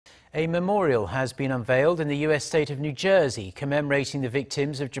A memorial has been unveiled in the U.S. state of New Jersey, commemorating the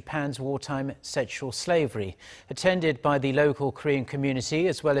victims of Japan's wartime sexual slavery. Attended by the local Korean community,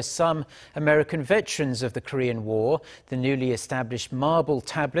 as well as some American veterans of the Korean War, the newly established marble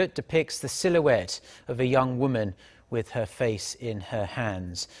tablet depicts the silhouette of a young woman with her face in her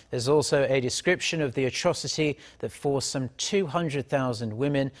hands. There's also a description of the atrocity that forced some 200,000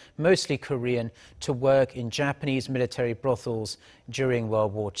 women, mostly Korean, to work in Japanese military brothels during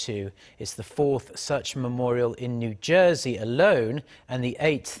World War II. It's the fourth such memorial in New Jersey alone and the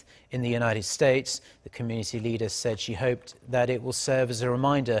eighth in the United States. The community leader said she hoped that it will serve as a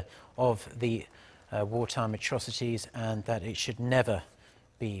reminder of the wartime atrocities and that it should never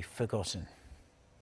be forgotten.